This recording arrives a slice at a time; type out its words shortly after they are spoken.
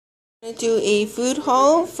I'm going to do a food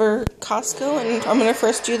haul for Costco, and I'm going to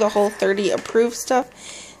first do the Whole30 approved stuff.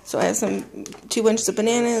 So I have 2 bunches of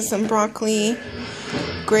bananas, some broccoli,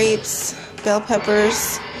 grapes, bell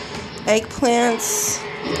peppers, eggplants,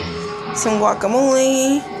 some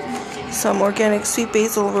guacamole, some organic sweet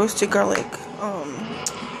basil roasted garlic,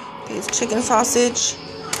 chicken sausage,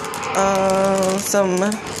 some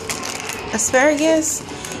asparagus,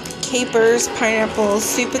 capers, pineapples,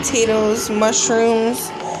 sweet potatoes, mushrooms,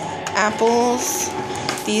 apples.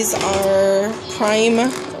 These are prime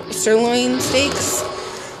sirloin steaks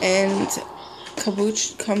and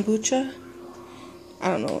kombucha. I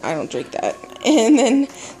don't know. I don't drink that. And then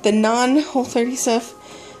the non-Whole30 stuff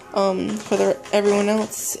for everyone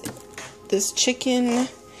else. This chicken,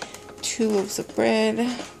 2 loaves of bread,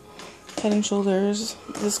 head and shoulders,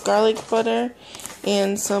 this garlic butter,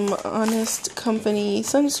 and some Honest Company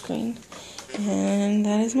sunscreen. And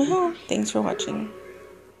that is my haul. Thanks for watching.